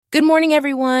Good morning,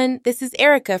 everyone. This is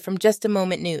Erica from Just a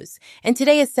Moment News, and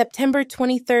today is September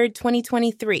 23rd,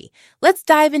 2023. Let's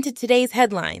dive into today's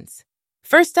headlines.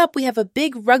 First up, we have a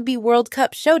big Rugby World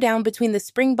Cup showdown between the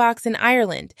Springboks and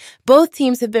Ireland. Both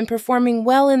teams have been performing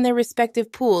well in their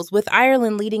respective pools, with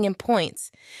Ireland leading in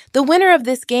points. The winner of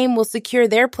this game will secure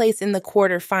their place in the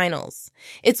quarterfinals.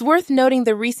 It's worth noting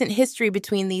the recent history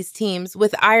between these teams,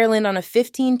 with Ireland on a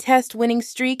 15-test winning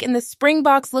streak and the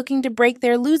Springboks looking to break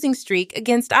their losing streak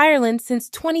against Ireland since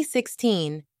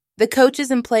 2016. The coaches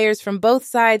and players from both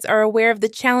sides are aware of the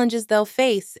challenges they'll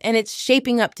face, and it's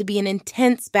shaping up to be an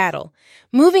intense battle.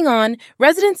 Moving on,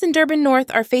 residents in Durban North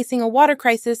are facing a water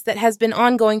crisis that has been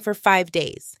ongoing for 5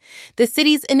 days. The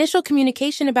city's initial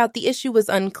communication about the issue was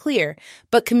unclear,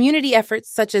 but community efforts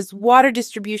such as water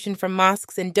distribution from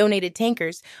mosques and donated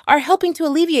tankers are helping to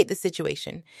alleviate the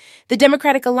situation. The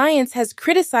Democratic Alliance has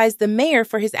criticized the mayor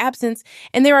for his absence,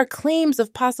 and there are claims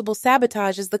of possible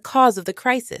sabotage as the cause of the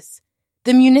crisis.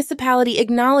 The municipality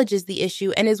acknowledges the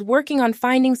issue and is working on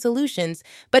finding solutions,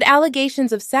 but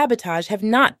allegations of sabotage have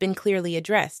not been clearly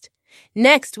addressed.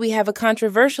 Next, we have a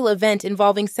controversial event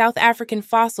involving South African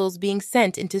fossils being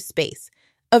sent into space.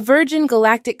 A Virgin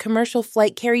Galactic commercial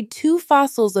flight carried 2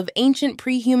 fossils of ancient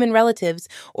pre-human relatives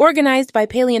organized by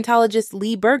paleontologist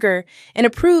Lee Berger and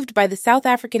approved by the South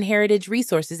African Heritage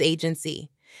Resources Agency.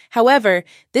 However,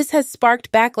 this has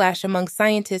sparked backlash among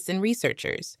scientists and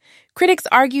researchers. Critics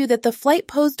argue that the flight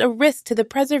posed a risk to the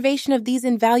preservation of these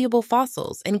invaluable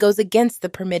fossils and goes against the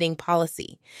permitting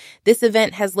policy. This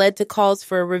event has led to calls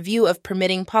for a review of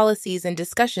permitting policies and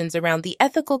discussions around the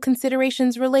ethical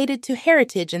considerations related to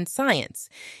heritage and science.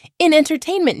 In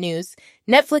entertainment news,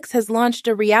 Netflix has launched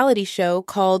a reality show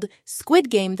called Squid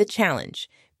Game: The Challenge,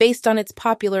 based on its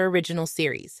popular original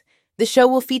series. The show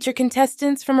will feature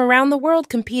contestants from around the world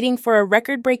competing for a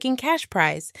record-breaking cash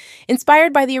prize.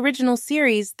 Inspired by the original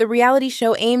series, the reality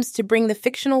show aims to bring the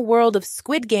fictional world of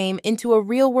Squid Game into a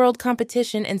real-world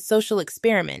competition and social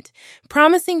experiment,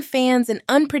 promising fans an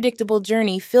unpredictable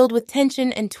journey filled with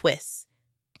tension and twists.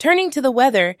 Turning to the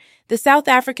weather, the South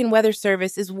African Weather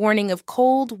Service is warning of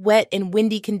cold, wet, and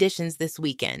windy conditions this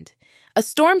weekend. A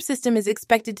storm system is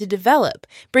expected to develop,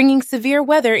 bringing severe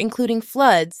weather including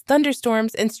floods,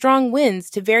 thunderstorms, and strong winds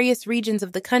to various regions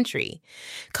of the country.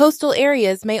 Coastal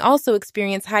areas may also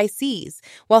experience high seas,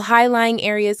 while high-lying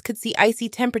areas could see icy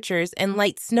temperatures and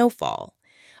light snowfall.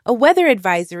 A weather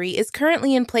advisory is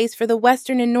currently in place for the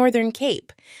Western and Northern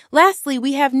Cape. Lastly,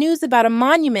 we have news about a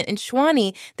monument in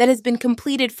Tshwane that has been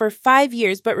completed for 5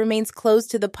 years but remains closed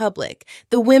to the public.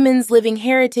 The Women's Living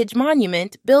Heritage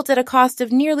Monument, built at a cost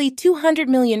of nearly 200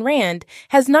 million rand,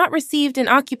 has not received an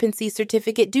occupancy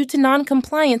certificate due to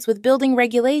non-compliance with building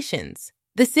regulations.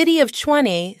 The city of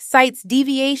Tshwane cites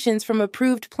deviations from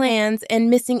approved plans and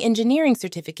missing engineering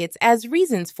certificates as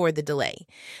reasons for the delay.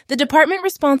 The department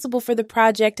responsible for the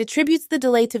project attributes the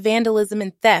delay to vandalism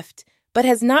and theft, but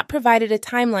has not provided a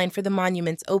timeline for the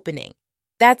monument's opening.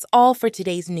 That's all for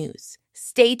today's news.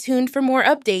 Stay tuned for more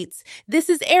updates. This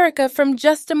is Erica from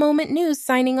Just a Moment News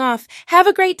signing off. Have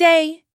a great day!